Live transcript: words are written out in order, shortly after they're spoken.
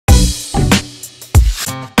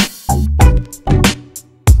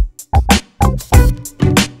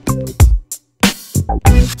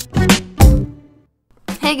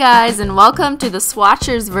guys, and welcome to the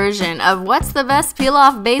Swatchers version of what's the best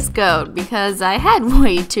peel-off base coat, because I had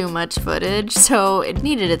way too much footage, so it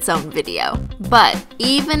needed its own video. But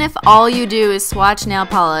even if all you do is swatch nail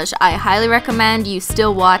polish, I highly recommend you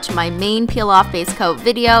still watch my main peel-off base coat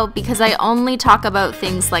video, because I only talk about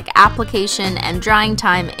things like application and drying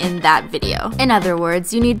time in that video. In other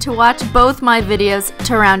words, you need to watch both my videos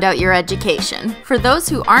to round out your education. For those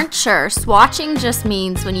who aren't sure, swatching just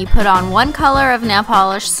means when you put on one color of nail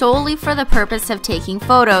polish solely for the purpose of taking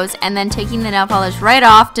photos and then taking the nail polish right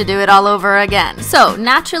off to do it all over again. So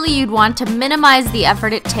naturally you'd want to minimize the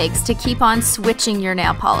effort it takes to keep on switching your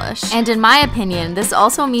nail polish. And in my opinion, this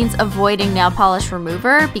also means avoiding nail polish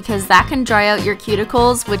remover, because that can dry out your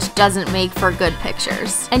cuticles, which doesn't make for good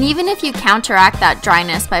pictures. And even if you counteract that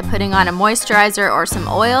dryness by putting on a moisturizer or some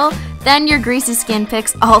oil, then your greasy skin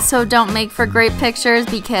pics also don't make for great pictures,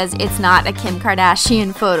 because it's not a Kim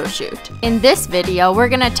Kardashian photo shoot. In this video, we're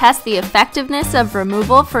gonna test the effectiveness of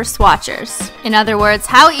removal for swatchers. In other words,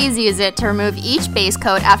 how easy is it to remove each base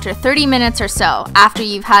coat after 30 minutes or so, after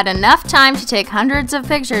you've had enough time to take hundreds of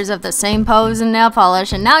pictures of the same pose and nail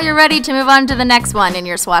polish, and now you're ready to move on to the next one in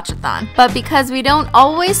your swatchathon. But because we don't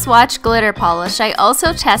always swatch glitter polish, I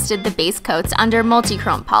also tested the base coats under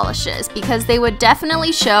multi-chrome polishes, because they would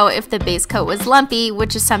definitely show if the base coat was lumpy,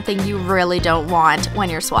 which is something you really don't want when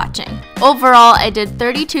you're swatching. Overall, I did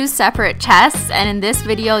 32 separate tests, and in this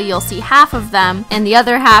video you'll see half of them, and the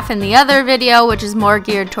other half in the other video, which is more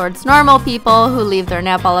geared towards normal people who leave their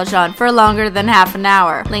nail polish on for longer than half an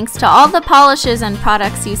hour. Links to all the polishes and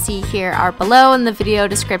products you see here are below in the video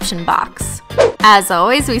description box. As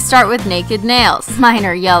always, we start with naked nails. Mine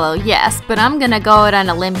are yellow, yes, but I'm gonna go out on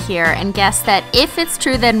a limb here and guess that if it's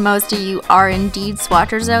true that most of you are indeed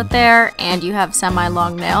swatchers out there and you have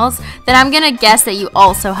semi-long nails, then I'm gonna guess that you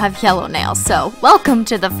also have yellow nails, so welcome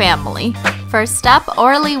to the family. First up,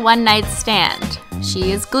 Orly One Night Stand.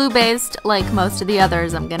 She is glue-based, like most of the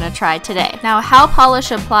others I'm gonna try today. Now, how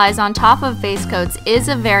polish applies on top of base coats is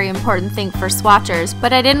a very important thing for swatchers,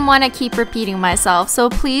 but I didn't want to keep repeating myself, so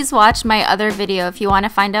please watch my other video if you want to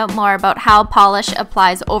find out more about how polish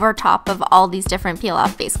applies over top of all these different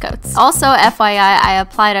peel-off base coats. Also, FYI, I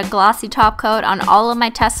applied a glossy top coat on all of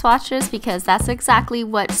my test swatches, because that's exactly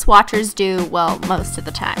what swatchers do, well, most of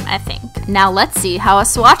the time, I think. Now let's see how a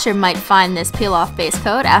swatcher might find this peel-off base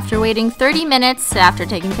coat after waiting 30 minutes after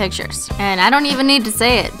taking pictures. And I don't even need to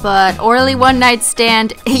say it, but Orly One Night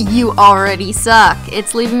Stand, you already suck.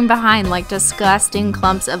 It's leaving behind like disgusting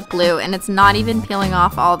clumps of glue, and it's not even peeling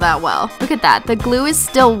off all that well. Look at that, the glue is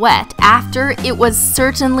still wet after it was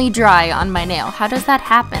certainly dry on my nail. How does that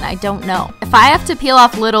happen? I don't know. If I have to peel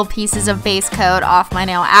off little pieces of base coat off my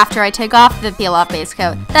nail after I take off the peel off base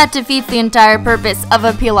coat, that defeats the entire purpose of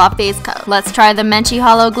a peel off base coat. Let's try the Menchie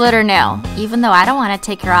Hollow Glitter nail, even though I don't want to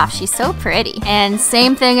take her off, she's so pretty. And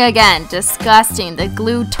same thing again, disgusting. The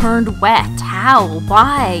glue turned wet. How?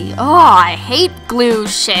 Why? Oh, I hate glue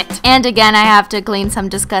shit. And again, I have to clean some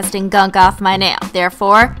disgusting gunk off my nail.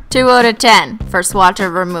 Therefore, 2 out of 10 for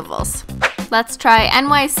swatcher removals. Let's try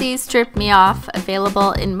NYC Strip Me Off,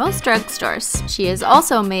 available in most drugstores. She is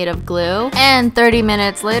also made of glue. And 30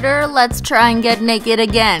 minutes later, let's try and get naked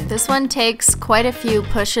again. This one takes quite a few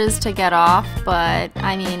pushes to get off, but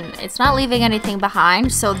I mean, it's not leaving anything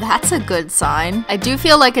behind, so that's a good sign. I do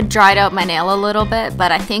feel like it dried out my nail a little bit,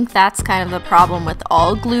 but I think that's kind of the problem with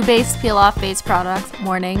all glue-based peel-off base products.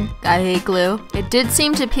 Warning, I hate glue. It did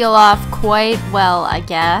seem to peel off quite well, I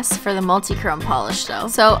guess, for the multi-chrome polish though.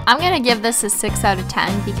 So I'm gonna give this a 6 out of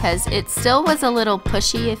 10, because it still was a little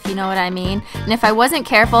pushy, if you know what I mean. And if I wasn't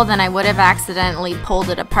careful, then I would have accidentally pulled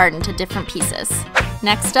it apart into different pieces.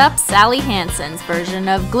 Next up, Sally Hansen's version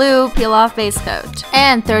of glue peel-off base coat.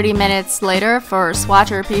 And 30 minutes later for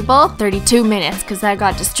swatcher people, 32 minutes, because I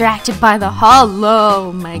got distracted by the hollow.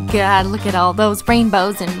 Oh my god, look at all those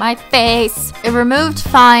rainbows in my face. It removed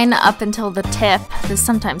fine up until the tip. This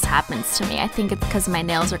sometimes happens to me. I think it's because my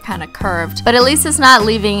nails are kind of curved. But at least it's not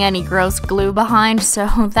leaving any gross glue behind, so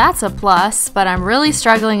that's a plus. But I'm really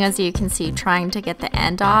struggling, as you can see, trying to get the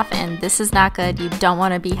end off, and this is not good. You don't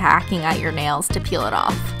want to be hacking at your nails to peel it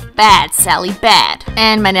off. Bad, Sally, bad.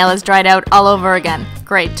 And my nail is dried out all over again.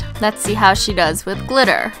 Great. Let's see how she does with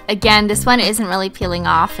glitter. Again, this one isn't really peeling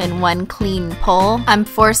off in one clean pull. I'm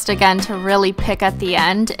forced again to really pick at the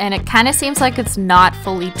end, and it kind of seems like it's not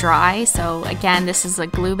fully dry. So again, this is a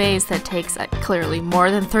glue base that takes clearly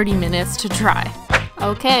more than 30 minutes to dry.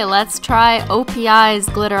 Okay, let's try OPI's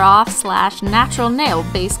Glitter Off / Natural Nail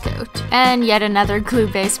Base Coat. And yet another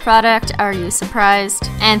glue-based product, are you surprised?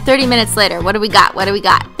 And 30 minutes later, what do we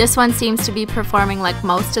got? This one seems to be performing like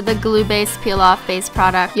most of the glue-based peel-off base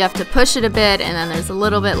product. You have to push it a bit and then there's a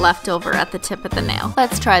little bit left over at the tip of the nail.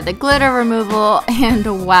 Let's try the glitter removal,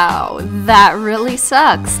 and wow, that really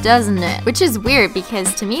sucks, doesn't it? Which is weird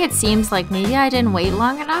because to me it seems like maybe I didn't wait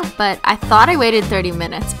long enough, but I thought I waited 30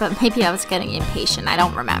 minutes, but maybe I was getting impatient, I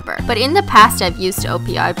don't remember. But in the past I've used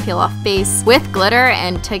OPI peel-off base with glitter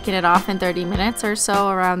and taken it off in 30 minutes or so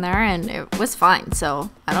around there, and it was fine, so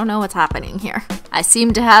I don't know what's happening here. I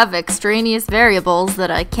seem to have extraneous variables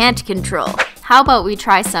that I can't control. How about we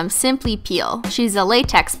try some Simply Peel? She's a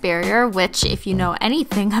latex barrier, which, if you know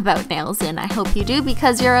anything about nails, and I hope you do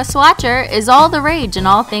because you're a swatcher, is all the rage in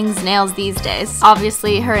all things nails these days.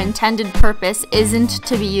 Obviously, her intended purpose isn't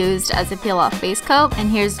to be used as a peel-off base coat, and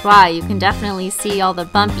here's why. You can definitely see all the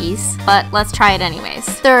bumpies, but let's try it anyways.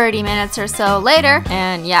 30 minutes or so later,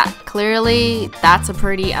 and yeah, clearly that's a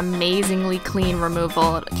pretty amazingly clean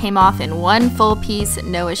removal. It came off in one full piece,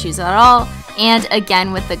 no issues at all. And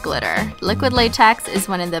again with the glitter. Liquid latex is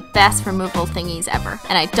one of the best removal thingies ever.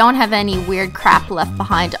 And I don't have any weird crap left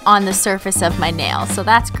behind on the surface of my nail, so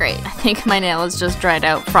that's great. I think my nail is just dried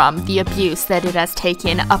out from the abuse that it has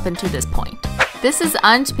taken up until this point. This is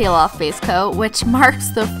Unt peel-off base coat, which marks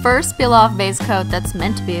the first peel-off base coat that's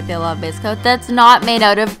meant to be a peel-off base coat that's not made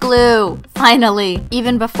out of glue. Finally!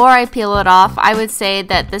 Even before I peel it off, I would say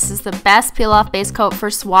that this is the best peel-off base coat for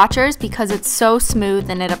swatchers because it's so smooth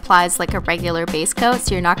and it applies like a regular base coat,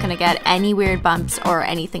 so you're not going to get any weird bumps or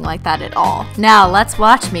anything like that at all. Now let's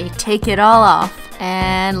watch me take it all off.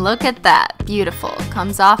 And look at that, beautiful.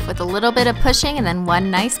 Comes off with a little bit of pushing and then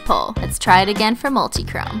one nice pull. Let's try it again for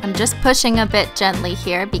multi-chrome. I'm just pushing a bit gently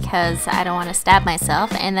here because I don't want to stab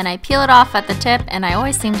myself, and then I peel it off at the tip, and I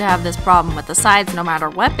always seem to have this problem with the sides no matter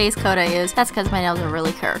what base coat I use. That's because my nails are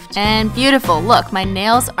really curved. And beautiful, look, my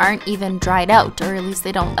nails aren't even dried out, or at least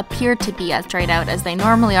they don't appear to be as dried out as they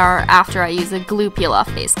normally are after I use a glue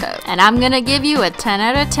peel-off base coat. And I'm gonna give you a 10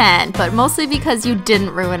 out of 10, but mostly because you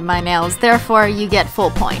didn't ruin my nails, therefore you get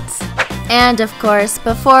full points. And of course,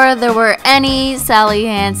 before there were any Sally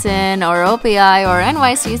Hansen or OPI or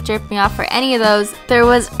NYC Strip Me Off or any of those, there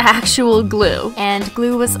was actual glue. And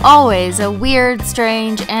glue was always a weird,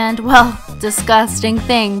 strange, and, well, disgusting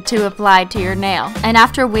thing to apply to your nail. And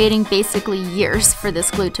after waiting basically years for this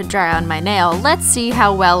glue to dry on my nail, let's see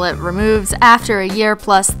how well it removes after a year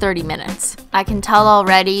plus 30 minutes. I can tell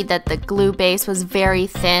already that the glue base was very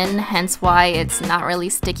thin, hence why it's not really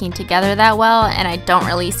sticking together that well, and I don't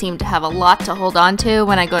really seem to have a lot to hold on to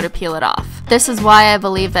when I go to peel it off. This is why I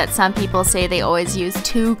believe that some people say they always use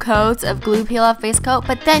 2 coats of glue peel-off base coat,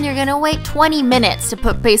 but then you're gonna wait 20 minutes to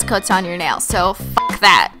put base coats on your nails, so fuck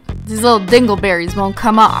that. These little dingleberries won't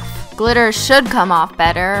come off. Glitter should come off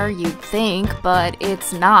better, you'd think, but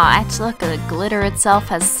it's not. Look, the glitter itself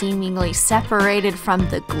has seemingly separated from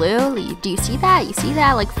the glue. Do you see that? You see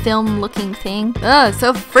that, like, film-looking thing? Ugh,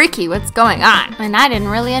 so freaky, what's going on? And I didn't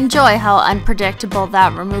really enjoy how unpredictable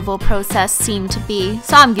that removal process seemed to be,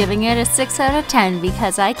 so I'm giving it a 6 out of 10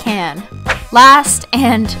 because I can. Last,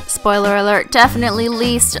 and spoiler alert, definitely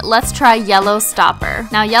least, let's try Yellow Stopper.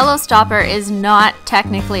 Now, Yellow Stopper is not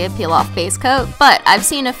technically a peel-off base coat, but I've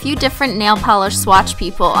seen a few different nail polish swatch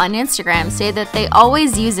people on Instagram say that they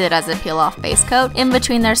always use it as a peel-off base coat in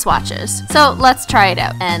between their swatches. So let's try it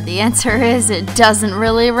out. And the answer is it doesn't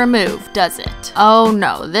really remove, does it? Oh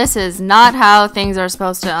no, this is not how things are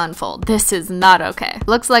supposed to unfold. This is not okay.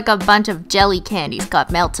 Looks like a bunch of jelly candies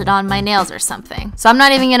got melted on my nails or something. So I'm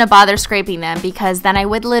not even gonna bother scraping them because then I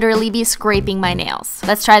would literally be scraping my nails.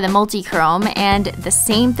 Let's try the multi-chrome, and the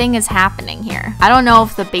same thing is happening here. I don't know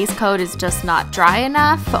if the base coat is just not dry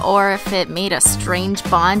enough or if it made a strange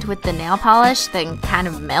bond with the nail polish then kind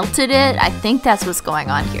of melted it. I think that's what's going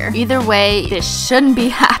on here. Either way, this shouldn't be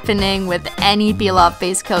happening with any peel-off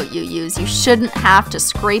base coat you use. You shouldn't have to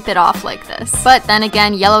scrape it off like this. But then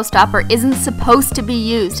again, Yellow Stopper isn't supposed to be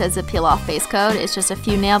used as a peel-off base coat. It's just a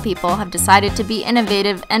few nail people have decided to be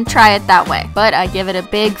innovative and try it that way. But I give it a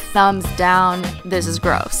big thumbs down. This is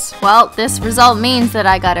gross. Well, this result means that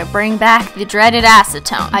I gotta bring back the dreaded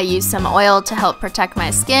acetone. I use some oil to help protect my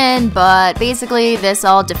skin, but basically this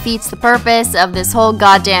all defeats the purpose of this whole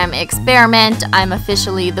goddamn experiment. I'm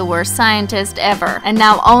officially the worst scientist ever. And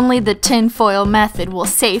now only the tinfoil method will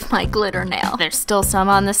save my glitter nail. There's still some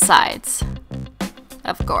on the sides.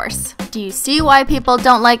 of course. Do you see why people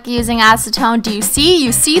don't like using acetone? Do you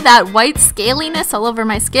see that white scaliness all over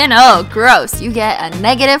my skin? Oh, gross. You get a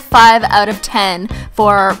 -5 out of 10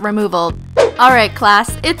 for removal. Alright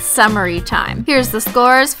class, it's summary time. Here's the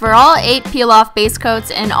scores for all 8 peel-off base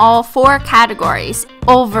coats in all 4 categories.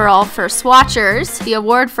 Overall for Swatchers, the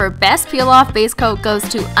award for best peel-off base coat goes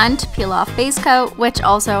to Unt Peel-Off Base Coat, which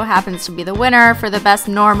also happens to be the winner for the best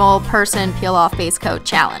normal person peel-off base coat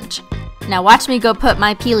challenge. Now watch me go put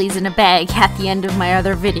my peelies in a bag at the end of my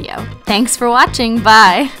other video. Thanks for watching,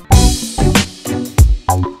 bye!